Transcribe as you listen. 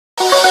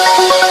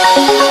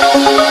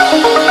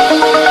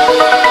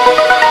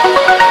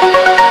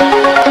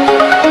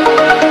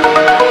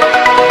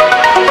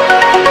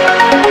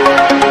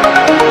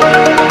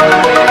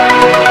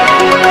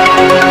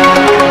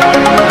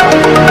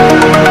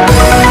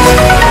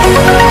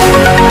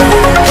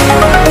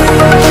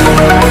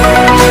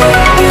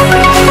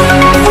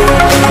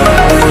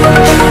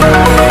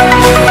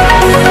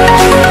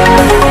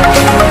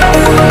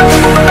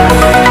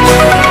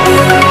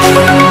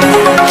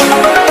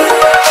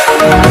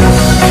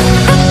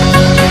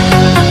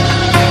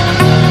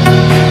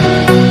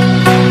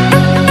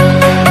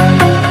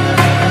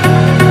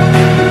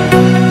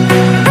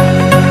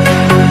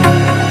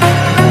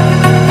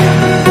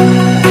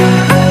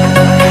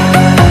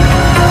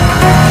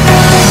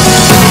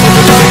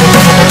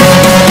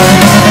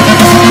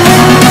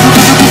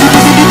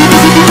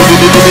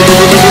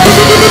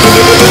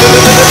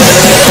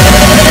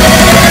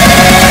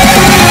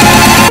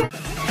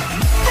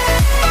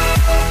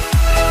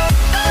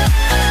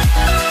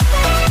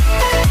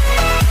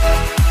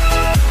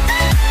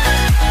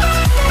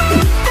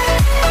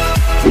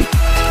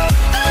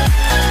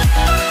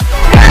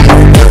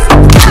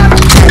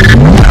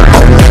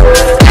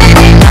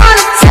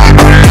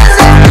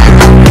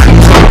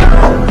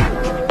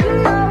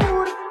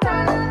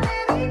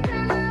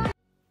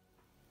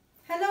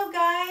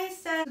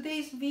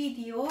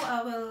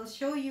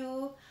show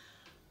you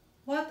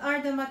what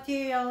are the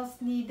materials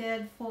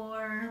needed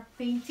for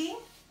painting.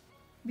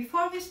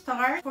 Before we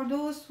start, for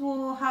those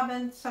who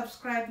haven't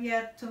subscribed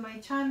yet to my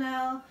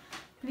channel,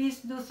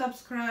 please do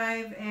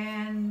subscribe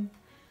and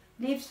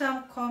leave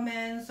some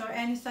comments or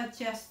any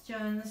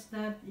suggestions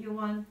that you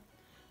want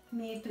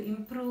me to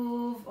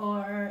improve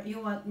or you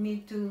want me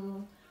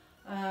to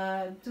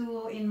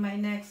do in my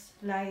next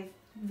live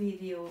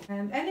video.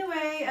 And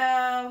anyway,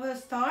 we'll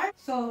start.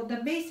 So the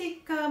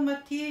basic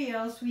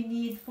materials we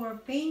need for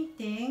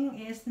painting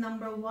is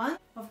number one,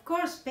 of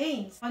course,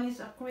 paints. One is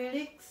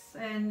acrylics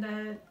and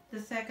the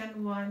second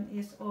one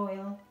is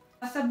oil.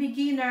 As a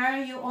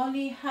beginner, you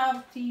only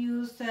have to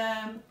use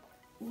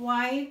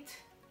white,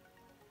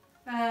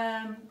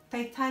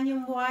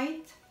 titanium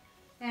white,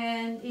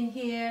 and in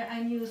here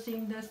I'm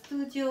using the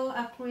Studio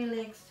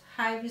Acrylics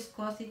High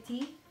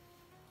Viscosity.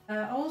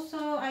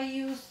 Also I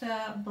use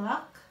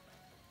black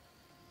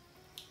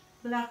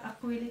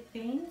acrylic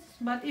paints,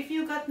 but if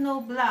you got no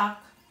black,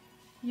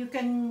 you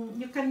can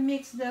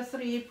mix the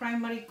three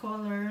primary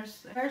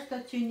colors. First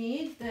that you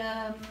need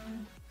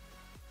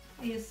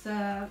is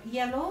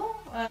yellow,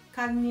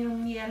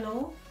 cadmium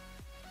yellow,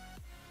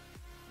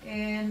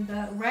 and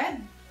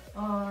red,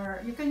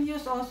 or you can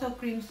use also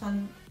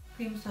crimson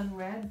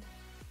red,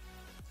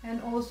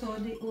 and also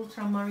the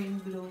ultramarine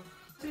blue.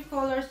 Three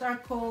colors are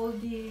called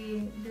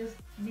the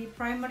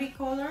primary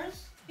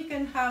colors. You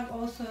can have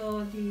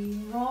also the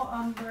raw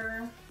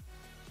umber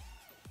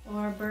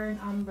or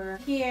burnt umber.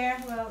 Here,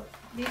 well,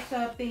 these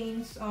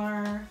paints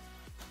are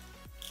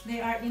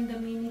in the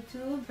mini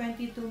tube,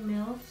 22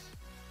 mils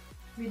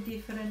with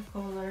different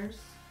colors.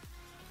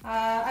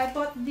 I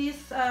bought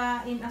this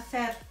in a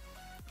set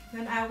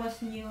when I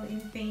was new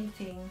in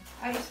painting.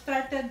 I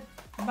started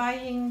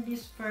buying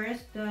this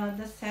first,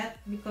 the set,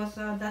 because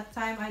that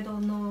time I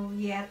don't know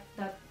yet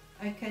that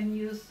I can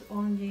use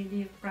only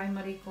the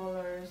primary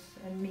colors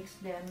and mix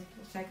them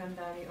to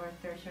secondary or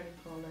tertiary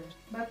colors.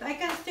 But I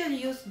can still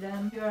use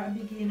them. If you're a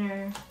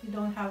beginner, you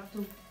don't have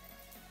to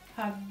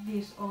have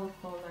these all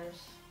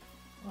colors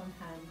on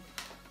hand.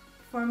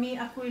 For me,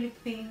 acrylic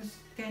paints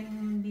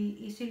can be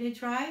easily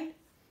dried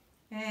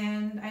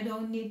and I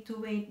don't need to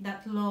wait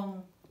that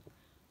long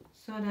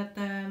so that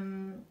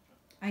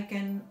I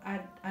can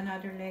add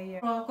another layer.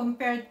 Well,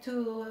 compared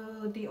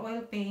to the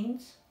oil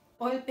paints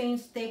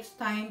takes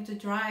time to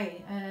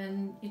dry,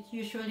 and it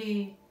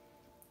usually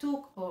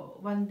took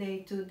 1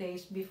 day, 2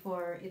 days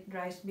before it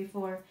dries,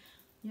 before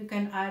you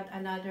can add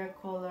another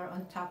color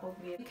on top of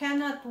it. You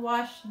cannot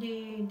wash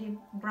the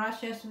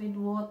brushes with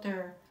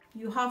water.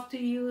 You have to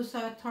use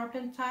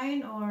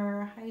turpentine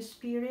or high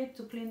spirit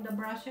to clean the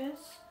brushes.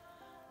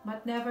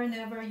 But never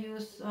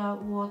use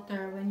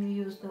water when you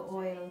use the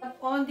oil. But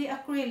on the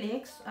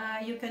acrylics,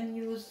 you can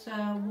use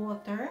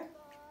water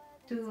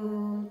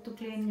to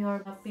clean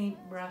your paint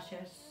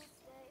brushes.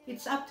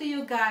 It's up to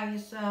you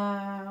guys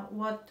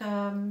what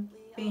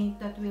paint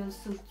that will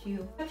suit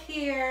you. I have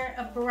here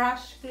a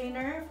brush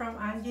cleaner from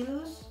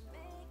Angelus,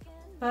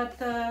 but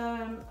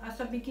as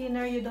a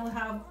beginner, you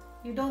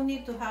don't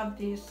need to have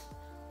this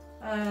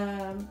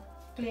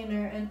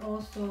cleaner, and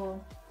also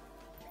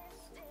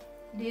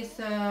this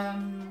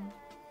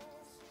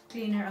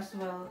cleaner as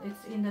well.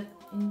 It's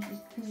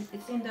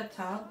in the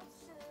tub.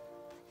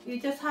 You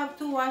just have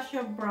to wash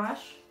your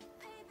brush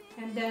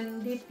and then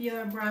dip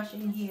your brush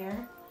in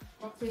here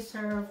to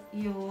preserve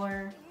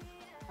your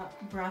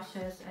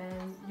brushes,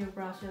 and your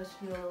brushes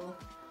will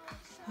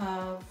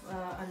have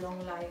a long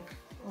life,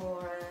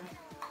 or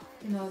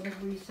the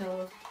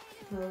bristles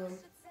will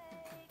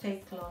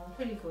take long.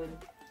 Really good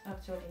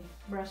actually,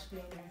 brush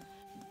cleaner.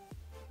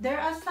 There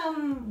are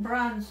some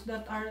brands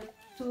that are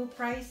too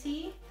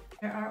pricey.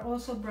 There are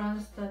also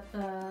brands that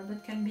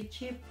can be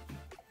cheap.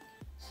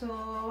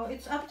 So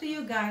it's up to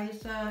you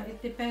guys.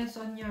 It depends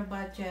on your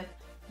budget.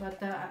 But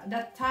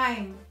that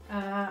time,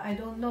 I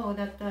don't know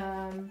that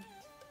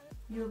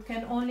you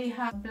can only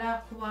have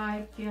black,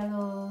 white,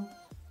 yellow,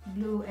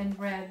 blue, and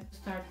red to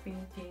start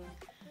painting.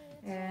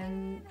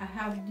 And I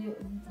have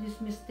this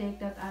mistake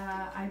that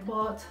I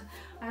bought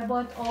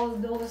all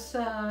those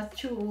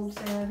tubes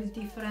with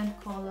different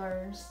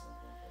colors,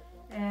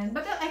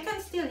 but I can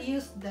still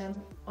use them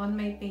on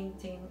my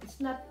painting.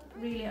 It's not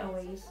really a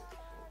waste.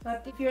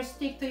 But if you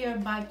stick to your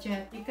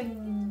budget, you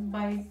can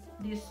buy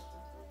these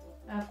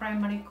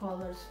primary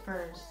colors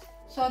first.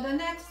 So the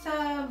next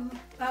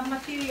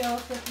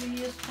materials that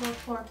we use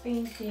for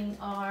painting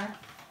are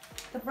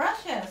the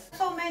brushes.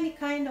 So many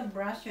kind of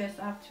brushes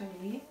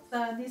actually.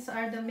 These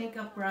are the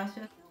makeup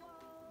brushes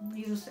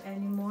used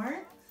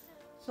anymore.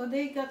 So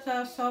they got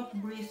soft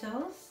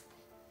bristles.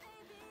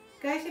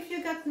 Guys, if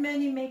you got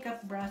many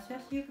makeup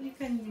brushes, you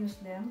can use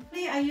them.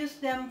 I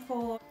use them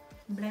for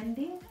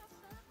blending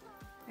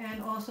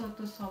and also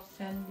to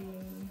soften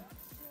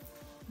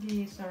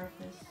the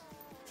surface.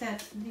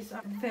 These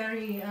are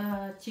very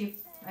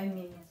cheap. I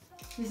mean,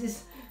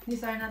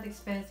 these are not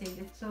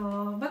expensive.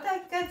 But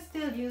I can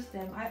still use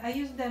them. I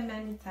use them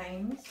many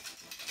times.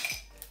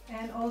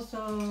 And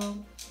also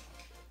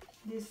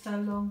these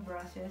long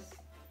brushes.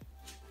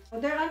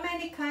 There are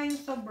many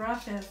kinds of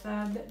brushes.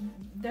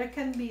 There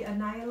can be a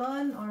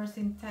nylon or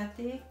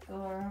synthetic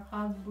or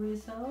hog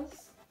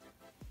bristles.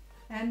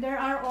 And there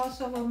are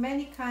also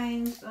many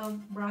kinds of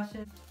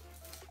brushes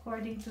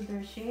according to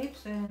their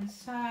shapes and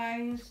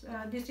size.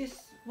 This is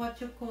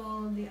what you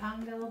call the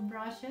angle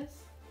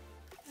brushes.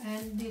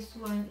 And this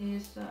one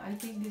is, I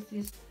think this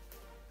is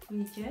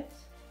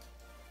widgets.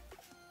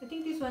 I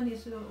think this one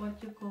is what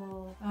you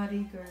call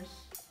riggers.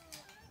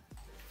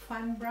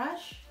 Fan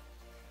brush.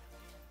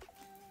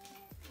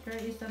 There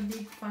is a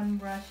big fan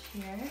brush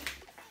here.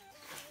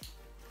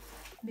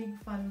 Big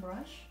fan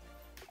brush.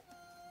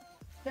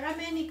 There are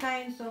many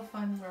kinds of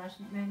fan brush,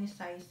 many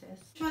sizes.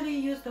 Usually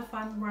use the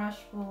fan brush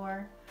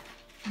for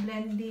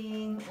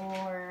blending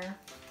or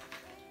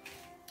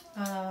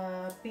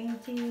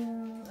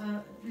painting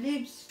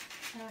leaves.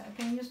 I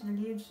can use the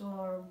leaves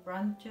or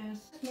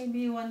branches.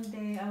 Maybe one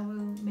day I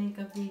will make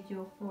a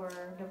video for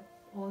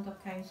all the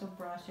kinds of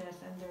brushes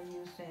and their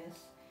uses,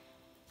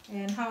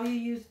 and how you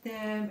use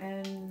them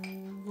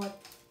and what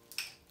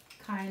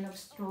kind of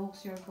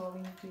strokes you're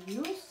going to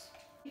use.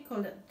 We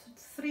call it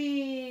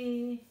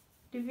 3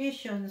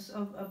 divisions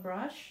of a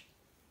brush.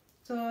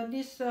 So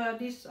this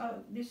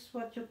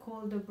what you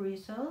call the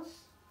bristles,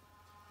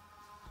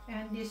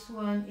 and this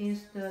one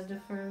is the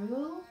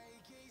ferrule,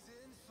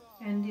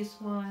 and this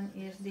one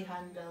is the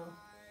handle.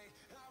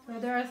 So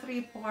there are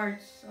 3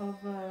 parts of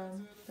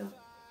the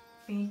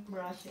paint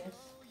brushes.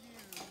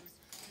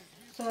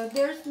 So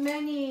there's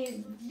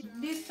many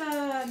these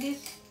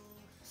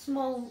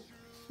small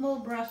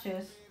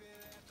brushes.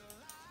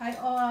 I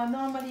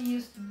normally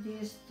use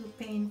this to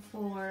paint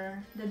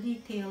for the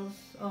details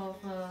of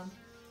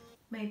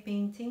my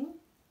painting.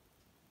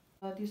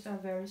 These are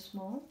very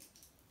small,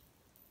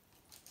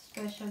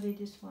 especially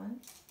this one,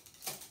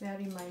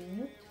 very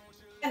minute.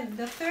 And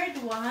the third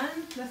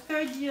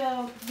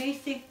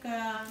basic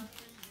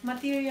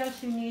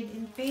materials you need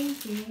in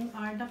painting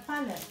are the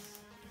palettes.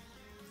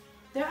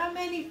 There are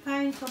many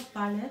kinds of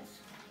palettes.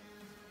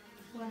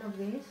 One of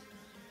these.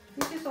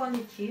 This is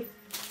only cheap,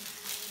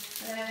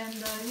 and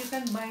you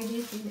can buy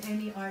this in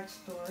any art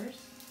stores.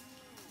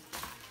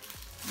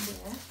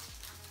 Yeah.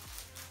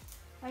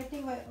 I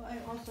think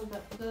I also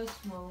got the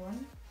small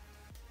one,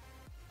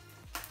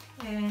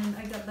 and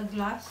I got the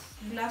glass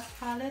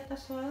palette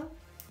as well.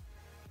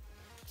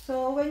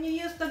 So when you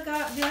use the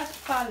glass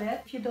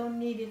palette, if you don't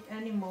need it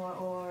anymore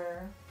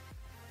or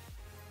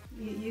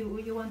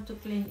you want to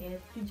clean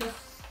it, you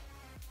just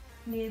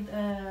need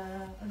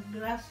a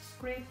glass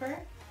scraper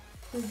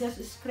to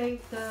just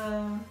scrape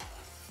the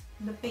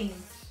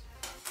paints,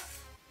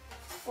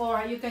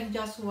 or you can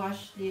just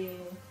wash the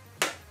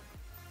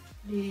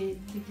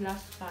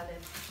glass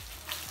palette.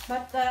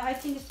 But I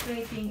think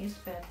scraping is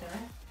better.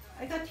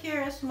 I got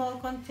here a small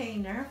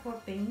container for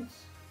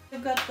paints. You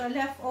got the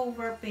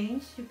leftover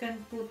paints you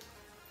can put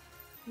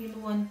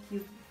in one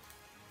tube,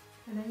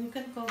 and then you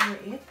can cover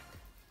it,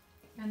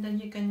 and then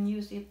you can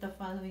use it the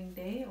following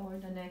day or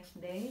the next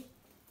day,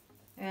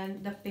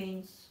 and the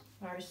paints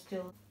are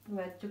still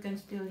wet. You can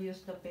still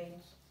use the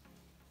paints.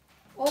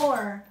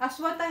 Or as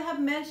what I have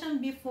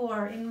mentioned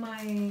before in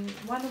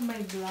one of my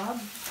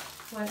vlogs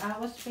while I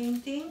was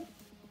painting,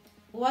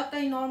 what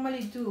I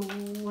normally do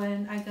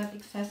when I got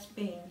excess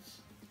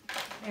paints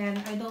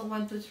and I don't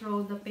want to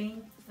throw the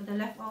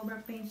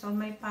leftover paints on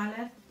my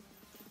palette,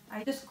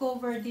 I just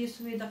cover this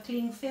with a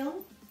cling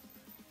film,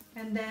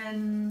 and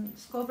then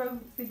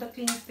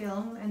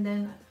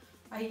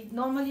I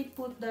normally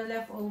put the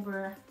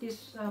leftover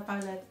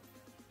palette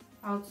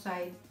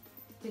outside.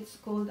 It's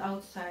cold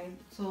outside,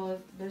 so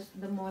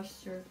the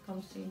moisture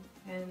comes in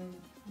and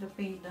the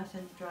paint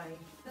doesn't dry.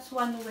 That's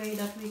one way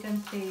that we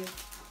can save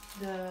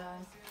the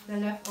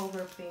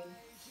leftover paint.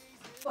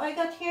 So I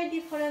got here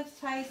different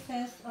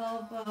sizes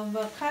of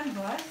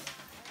canvas.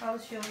 I'll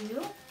show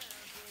you.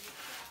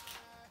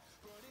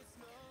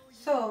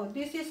 So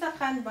this is a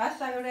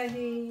canvas. I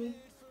already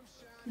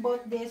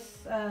bought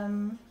this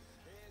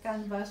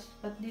canvas,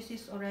 but this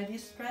is already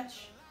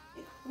stretched.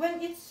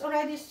 When it's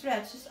already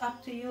stretched, it's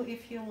up to you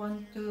if you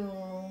want to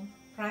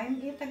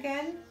prime it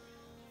again.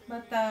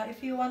 But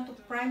if you want to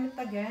prime it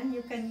again,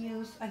 you can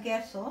use a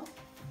gesso.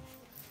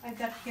 I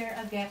got here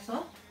a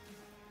gesso.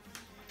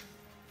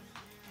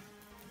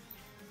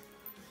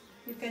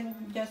 You can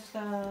just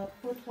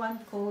put 1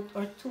 coat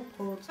or 2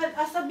 coats. But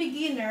as a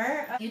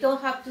beginner, you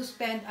don't have to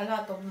spend a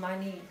lot of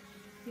money.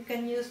 You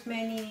can use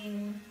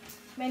many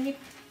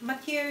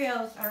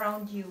materials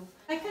around you.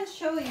 I can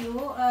show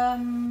you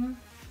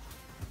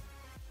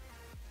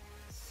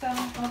some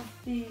of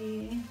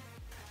the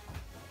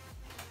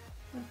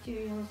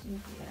materials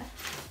in here.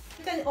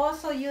 You can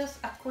also use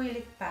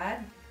acrylic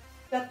pad.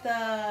 Got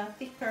the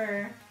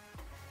thicker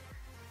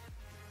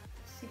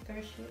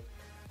sheet.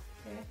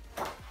 Okay.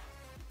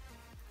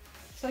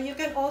 So you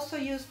can also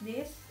use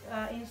this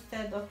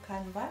instead of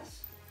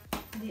canvas,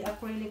 the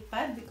acrylic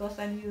pad, because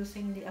I'm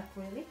using the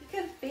acrylic. You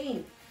can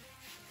paint.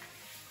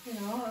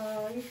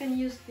 You can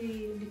use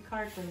the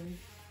carton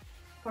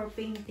for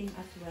painting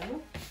as well.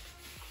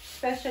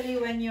 especially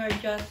when you're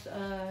just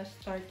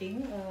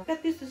starting. Look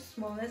at this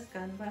smallest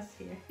canvas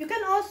here. You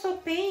can also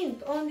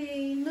paint on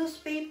the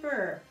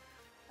newspaper.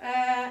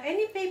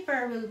 Any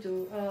paper will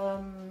do.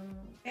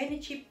 Any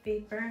cheap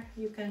paper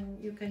you can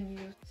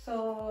use.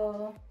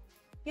 So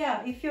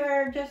yeah, if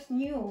you're just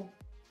new,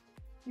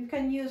 you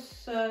can use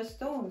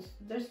stones.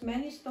 There's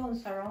many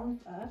stones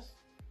around us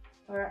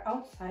or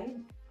outside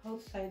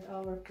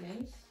our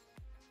place.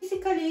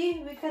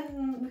 Basically, we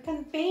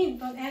can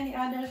paint on any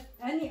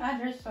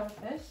other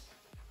surface.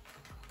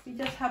 We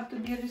just have to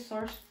be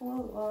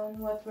resourceful on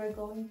what we're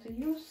going to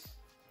use,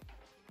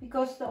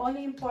 because the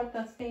only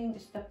important thing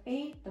is the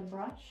paint, the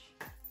brush.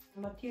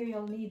 The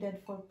material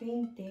needed for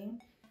painting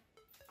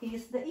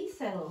is the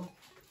easel.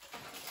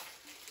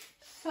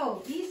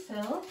 So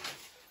easel,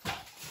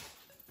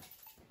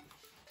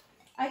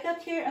 I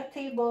got here a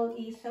table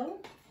easel.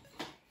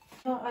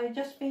 So I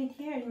just paint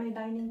here in my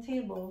dining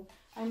table.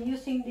 I'm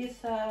using this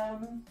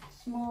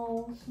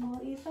small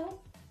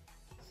easel.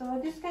 So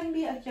this can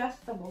be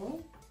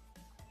adjustable.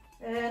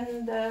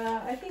 And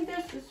I think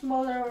there's a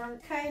smaller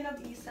kind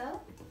of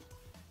easel.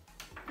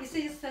 This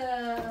is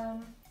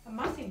a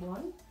massive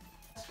one.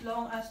 As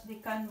long as the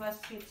canvas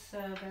fits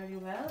very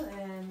well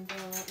and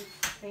it's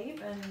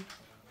safe and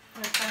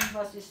the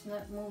canvas is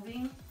not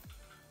moving,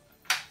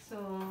 so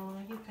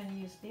you can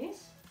use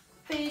this.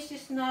 Space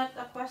is not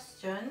a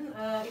question.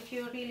 If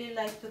you really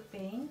like to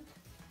paint,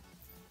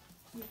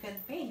 you can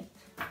paint.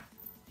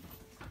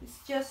 It's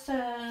just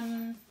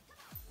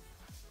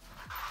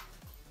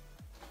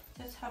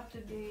have to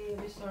be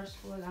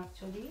resourceful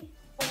actually.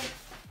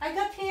 I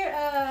got here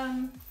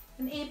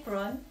an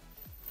apron.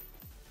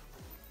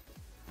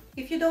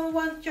 If you don't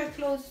want your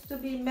clothes to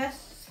be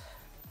messed,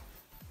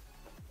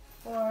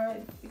 or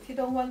if you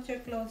don't want your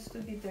clothes to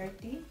be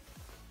dirty,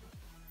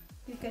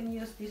 you can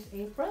use this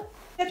apron.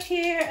 Got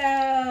here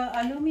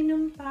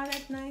aluminum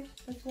palette knife,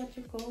 that's what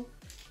you call.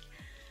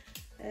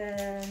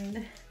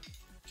 And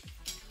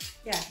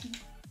yeah,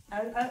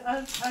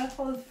 I'll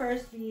hold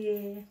first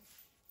the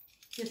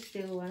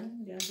steel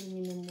one, the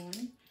aluminum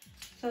one.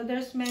 So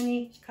there's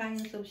many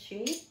kinds of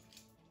shape.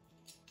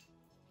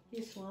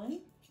 This one.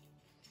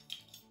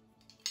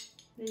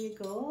 There you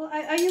go.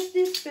 I use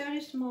this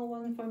very small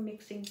one for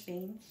mixing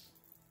paints.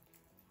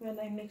 When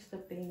I mix the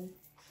paint,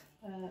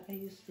 I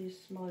use these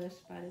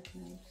smallest palette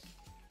knives.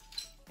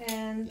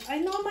 And I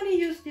normally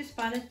use these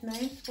palette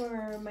knives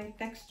for my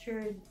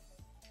textured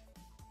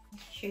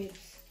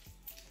shapes.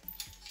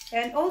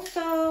 And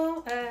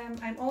also,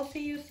 I'm also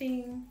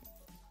using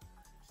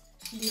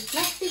the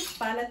plastic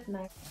palette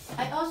knife.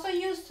 I also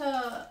use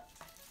a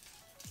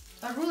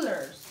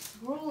ruler.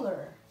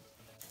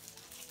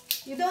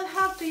 You don't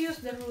have to use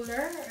the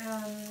ruler,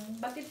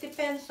 but it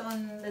depends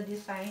on the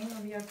design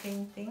of your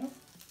painting.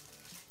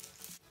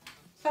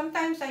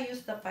 Sometimes I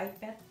use the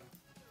pipette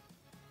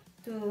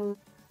to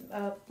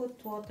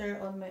put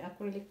water on my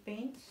acrylic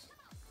paints.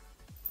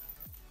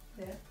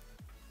 There.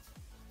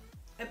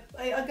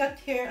 I got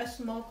here a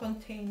small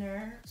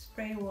container,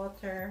 spray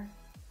water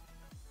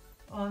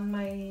on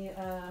my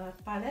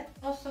palette.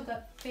 Also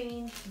got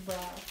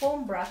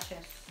foam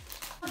brushes.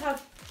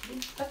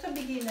 As a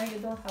beginner, you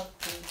don't have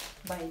to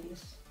buy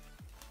this.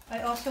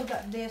 I also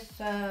got this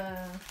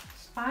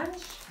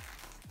sponge,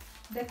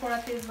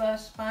 decorative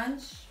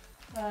sponge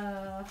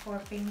for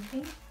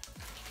painting.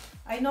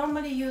 I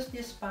normally use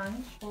this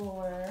sponge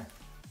for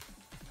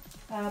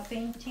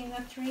painting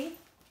a tree,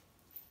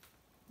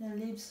 the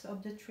leaves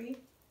of the tree,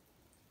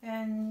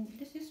 and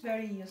this is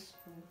very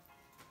useful.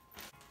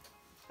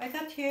 I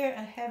got here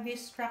a heavy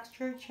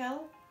structure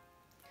gel.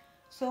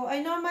 So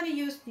I normally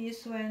use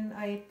this when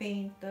I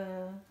paint,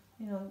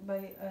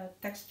 by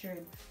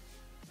textured.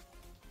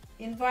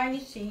 In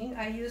varnishing,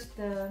 I use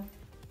the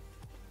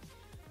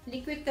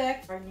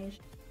Liquitex varnish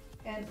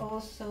and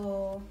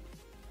also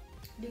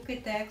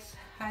Liquitex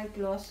high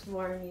gloss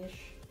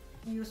varnish.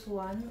 Use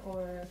one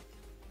or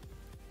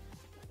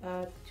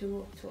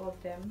two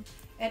of them.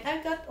 And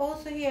I got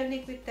also here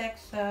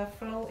Liquitex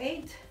Flow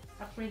 8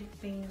 acrylic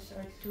paints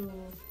are too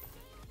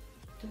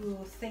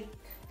thick,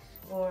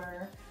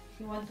 or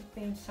you want to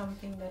paint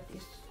something that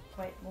is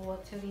quite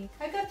watery.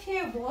 I got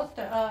here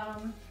water.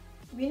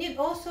 We need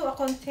also a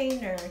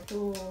container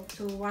to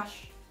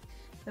wash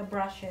the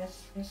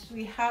brushes.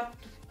 We have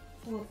to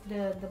put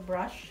the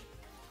brush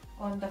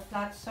on the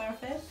flat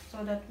surface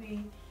so that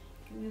we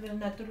will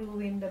not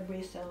ruin the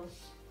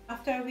bristles.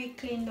 After we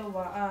clean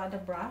the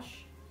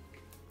brush,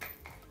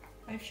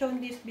 I've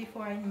shown this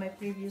before in my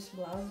previous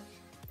vlog.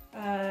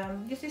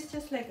 This is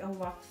just like a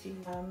waxy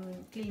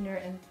cleaner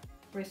and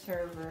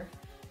preserver.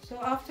 So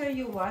after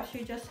you wash,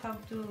 you just have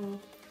to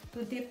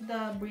dip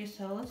the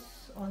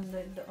bristles on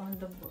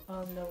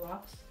the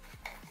wax.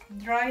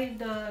 Dry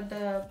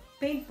the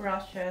paint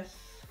brushes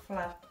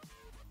flat.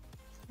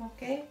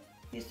 Okay,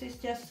 this is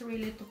just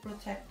really to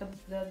protect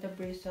the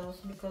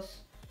bristles,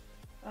 because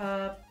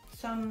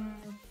some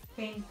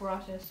paint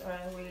brushes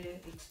are really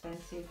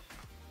expensive.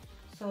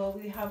 So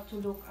we have to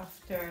look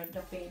after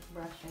the paint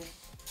brushes.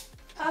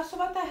 So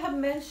what I have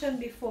mentioned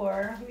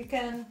before, we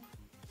can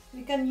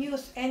We can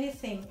use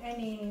anything,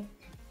 any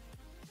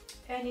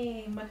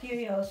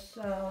materials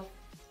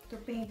to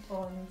paint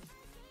on.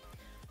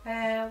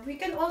 We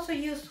can also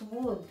use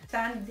wood.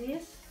 Sand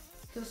this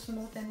to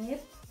smoothen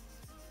it,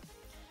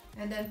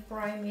 and then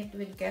prime it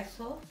with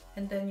gesso,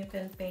 and then you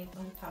can paint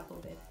on top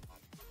of it.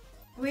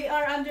 We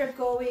are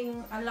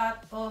undergoing a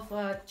lot of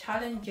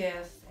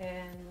challenges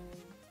and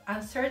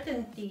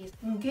uncertainties.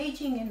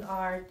 Engaging in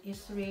art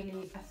is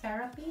really a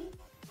therapy.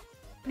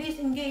 Please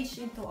engage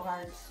into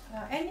arts,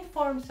 any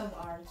forms of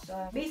arts.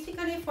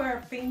 Basically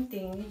for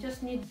painting, you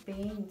just need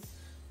paints.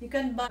 You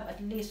can buy at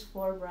least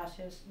 4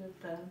 brushes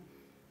that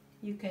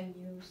you can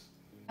use.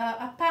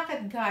 A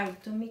pocket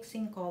guide to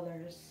mixing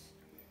colors.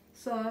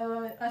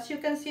 So as you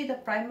can see, the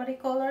primary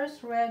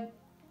colors, red,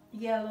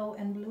 yellow,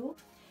 and blue.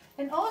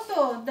 And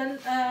also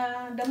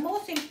the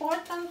most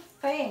important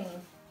thing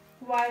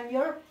while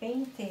you're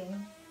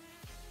painting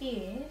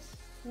is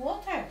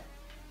water.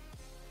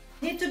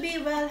 Need to be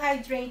well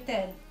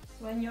hydrated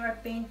when you're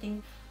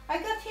painting.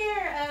 I got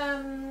here,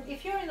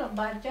 if you're in a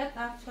budget,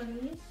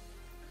 actually,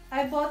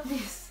 I bought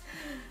this.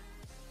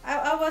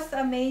 I was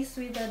amazed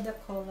with the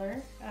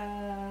color.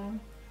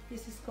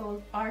 This is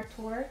called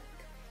Artwork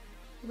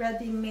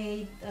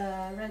ready-made,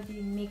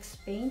 ready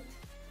mixed paint.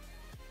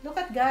 Look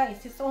at,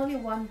 guys, it's only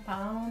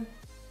 £1,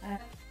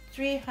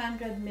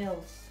 300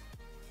 mils.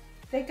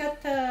 They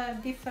got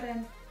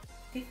different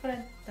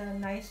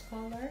nice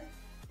color.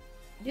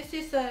 This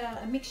is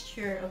a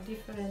mixture of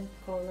different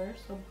colors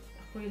of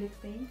acrylic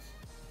paints.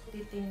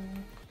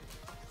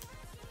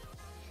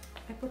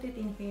 I put it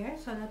in here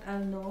so that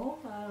I'll know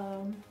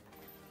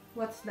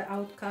what's the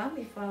outcome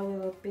if I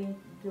will paint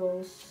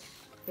those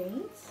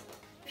paints.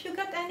 If you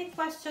got any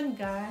question,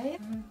 guys,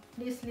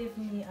 please leave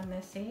me a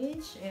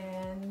message,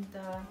 and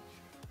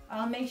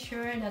I'll make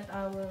sure that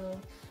I will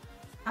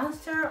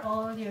answer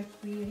all your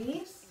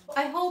queries.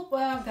 I hope,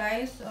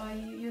 guys,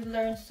 you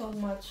learned so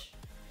much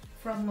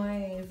from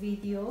my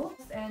videos,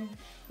 and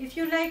if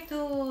you like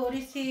to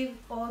receive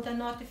all the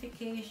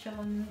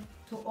notification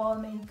to all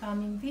my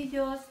incoming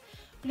videos,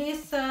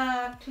 please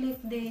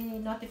click the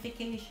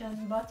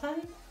notification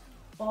button,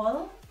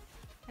 all,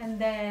 and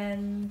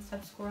then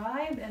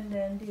subscribe, and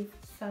then leave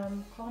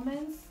some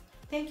comments.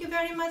 Thank you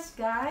very much,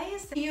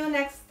 guys. See you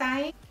next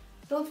time.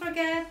 Don't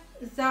forget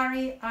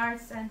Zari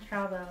Arts and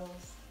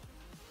Travels.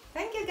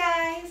 Thank you,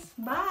 guys.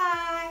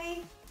 Bye.